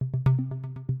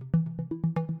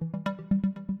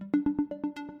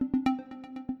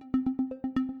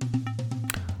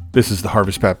This is the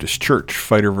Harvest Baptist Church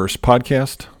Fighterverse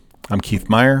podcast. I'm Keith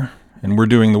Meyer, and we're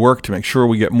doing the work to make sure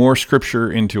we get more scripture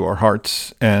into our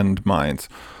hearts and minds.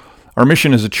 Our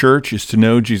mission as a church is to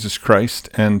know Jesus Christ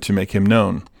and to make him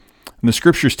known. And the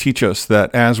scriptures teach us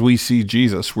that as we see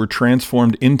Jesus, we're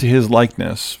transformed into his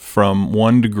likeness from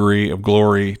one degree of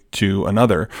glory to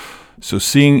another. So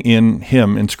seeing in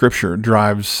him in scripture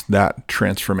drives that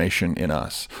transformation in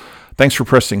us. Thanks for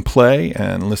pressing play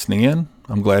and listening in.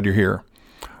 I'm glad you're here.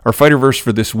 Our fighter verse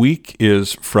for this week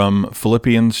is from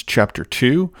Philippians chapter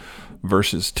 2,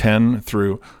 verses 10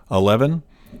 through 11.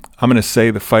 I'm going to say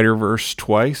the fighter verse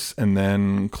twice and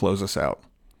then close us out.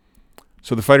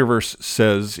 So the fighter verse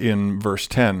says in verse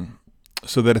 10,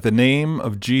 "So that at the name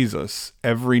of Jesus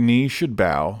every knee should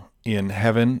bow in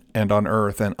heaven and on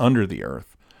earth and under the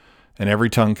earth, and every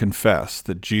tongue confess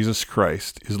that Jesus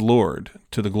Christ is Lord,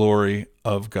 to the glory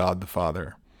of God the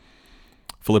Father."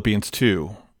 Philippians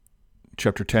 2,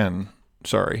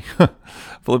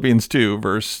 Philippians 2,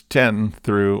 verse 10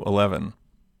 through 11.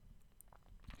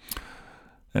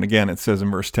 And again, it says in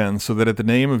verse 10, "So that at the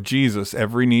name of Jesus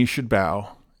every knee should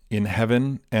bow in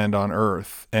heaven and on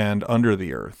earth and under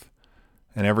the earth,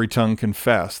 and every tongue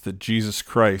confess that Jesus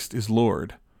Christ is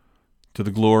Lord, to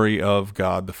the glory of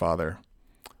God the Father."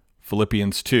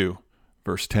 Philippians 2,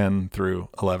 verse 10 through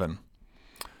 11.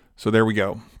 So there we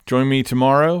go. Join me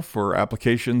tomorrow for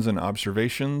applications and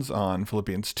observations on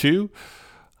Philippians 2,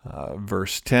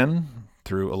 verse 10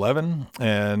 through 11.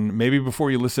 And maybe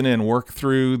before you listen in, work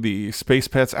through the Space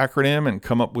Pets acronym and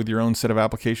come up with your own set of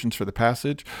applications for the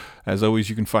passage. As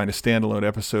always, you can find a standalone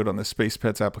episode on the Space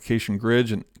Pets application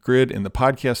grid in the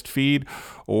podcast feed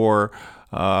or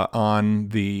on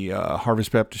the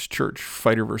Harvest Baptist Church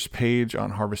Fighterverse page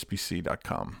on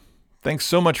harvestbc.com. Thanks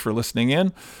so much for listening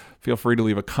in. Feel free to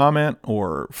leave a comment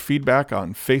or feedback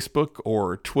on Facebook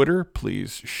or Twitter.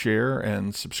 Please share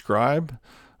and subscribe,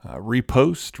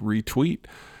 repost, retweet.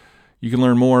 You can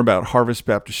learn more about Harvest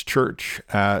Baptist Church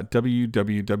at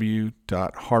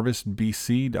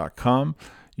www.harvestbc.com.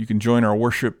 You can join our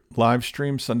worship live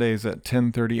stream Sundays at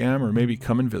 10:30 a.m. or maybe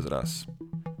come and visit us.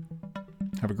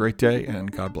 Have a great day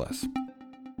and God bless.